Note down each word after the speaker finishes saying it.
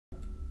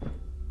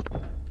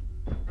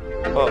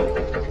Oh.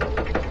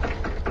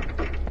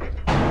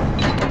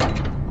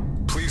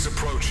 Please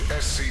approach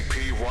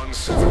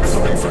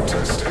SCP-173 for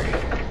testing.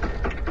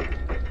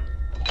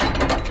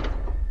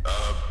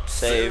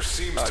 Save. There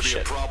seems to be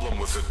a problem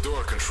with the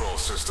door control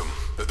system.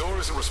 The door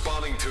isn't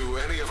responding to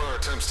any of our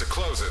attempts to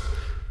close it.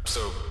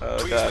 So,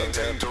 please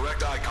maintain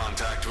direct eye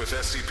contact with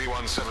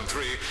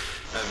SCP-173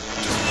 and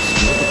just...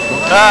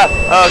 Ah!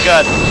 Oh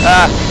god!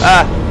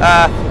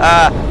 I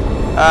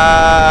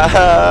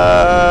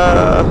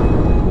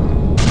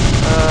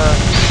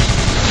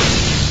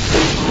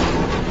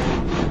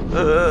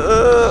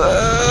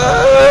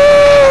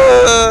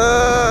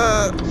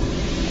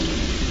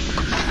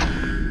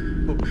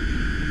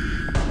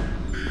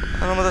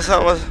don't know what the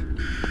sound was.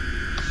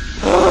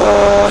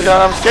 Oh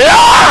god, I'm scared.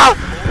 Ah!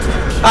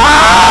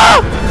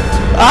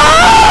 Ah!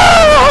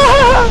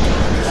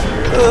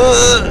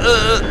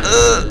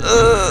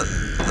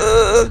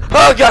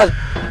 Oh god!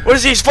 What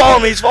is he? He's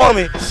following me! He's following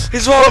me!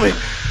 He's following me!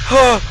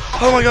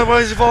 Oh my god, why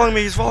is he following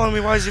me? He's following me!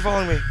 Why is he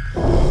following me?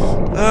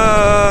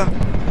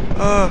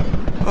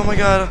 Oh my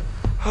god.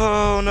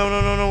 Oh no no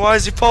no no, why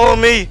is he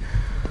following me?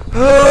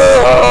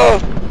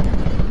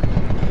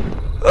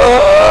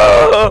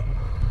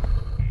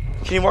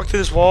 Can you walk through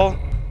this wall?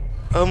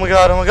 Oh my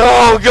god, oh my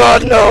god, oh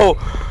god, no!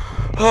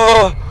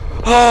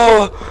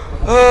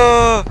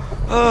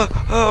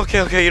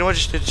 Okay, okay, you know what,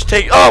 just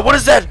take, oh, what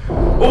is that?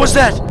 What was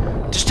that?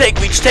 Just take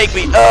me,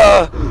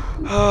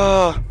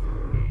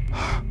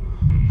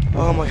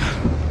 oh my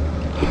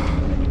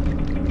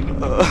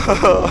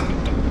god.